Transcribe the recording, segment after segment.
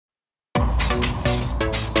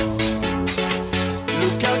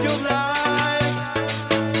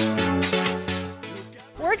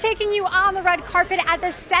We're taking you on the red carpet at the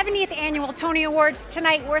 70th Annual Tony Awards.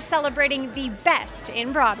 Tonight, we're celebrating the best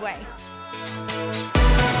in Broadway.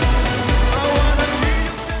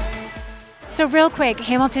 So real quick,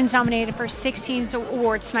 Hamilton's nominated for 16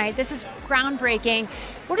 awards tonight. This is groundbreaking.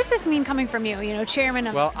 What does this mean coming from you, chairman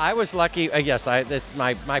of... Well, I was lucky. Yes, this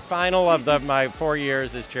my final of my 4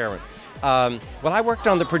 years as chairman. Well, I worked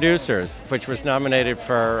on The Producers, which was nominated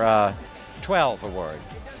for 12 awards.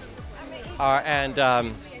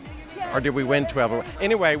 Or did we win 12?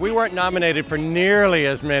 Anyway, we weren't nominated for nearly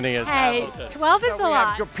as many as Hamilton. 12 is a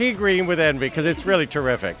lot. Pea green with envy, because it's really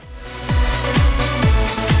terrific.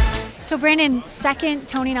 So Brandon, second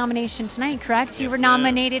Tony nomination tonight, correct? Yes, you were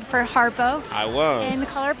nominated for Harpo. I was. In The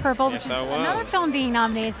Color Purple, which is another film being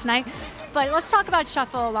nominated tonight. But let's talk about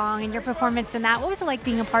Shuffle Along and your performance in that. What was it like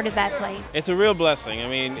being a part of that play? It's a real blessing. I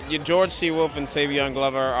mean, George C. Wolfe and Savion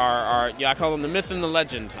Glover are I call them the myth and the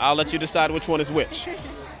legend. I'll let you decide which one is which.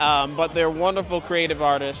 But they're wonderful creative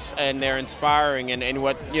artists, and they're inspiring. And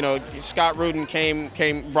what Scott Rudin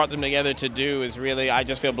brought them together to do is really, I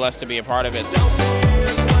just feel blessed to be a part of it.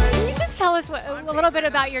 Just tell us a little bit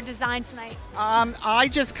about your design tonight. I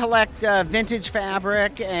just collect vintage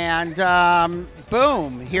fabric, and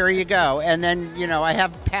boom, here you go. And then, I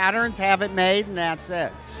have patterns, have it made, and that's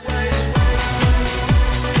it.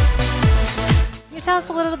 Can you tell us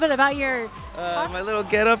a little bit about your my little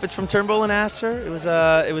getup? It's from Turnbull and Astor. It was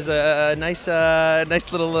a nice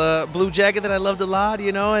little blue jacket that I loved a lot,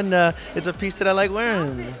 and it's a piece that I like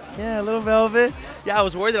wearing. Yeah, a little velvet. Yeah, I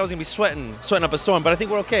was worried that I was gonna be sweating up a storm, but I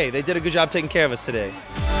think we're okay. They did a good job taking care of us today.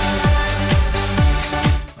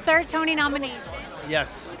 Third Tony nomination.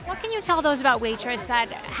 Yes. What can you tell those about Waitress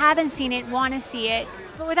that haven't seen it, want to see it,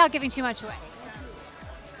 but without giving too much away?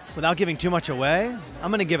 Without giving too much away,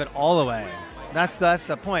 I'm gonna give it all away. That's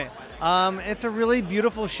the point. It's a really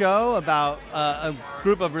beautiful show about a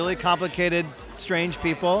group of really complicated, strange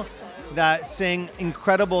people that sing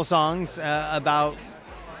incredible songs about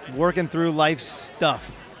working through life's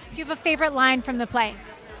stuff. Do you have a favorite line from the play?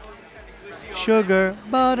 Sugar,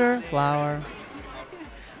 butter, flour.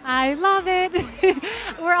 I love it.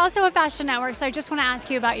 We're also a fashion network, so I just want to ask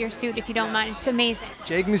you about your suit, if you don't mind. It's amazing.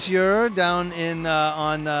 Jake Monsieur down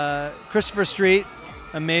on Christopher Street.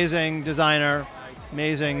 Amazing designer,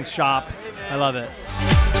 amazing shop. I love it.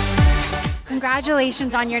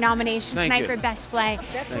 Congratulations on your nomination tonight for Best Play.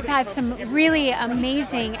 We've had some really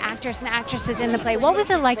amazing actors and actresses in the play. What was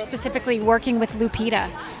it like specifically working with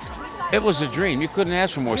Lupita? It was a dream. You couldn't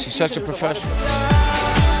ask for more. She's such a professional.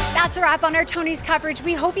 That's a wrap on our Tony's coverage.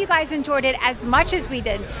 We hope you guys enjoyed it as much as we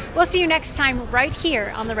did. We'll see you next time right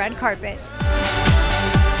here on the red carpet.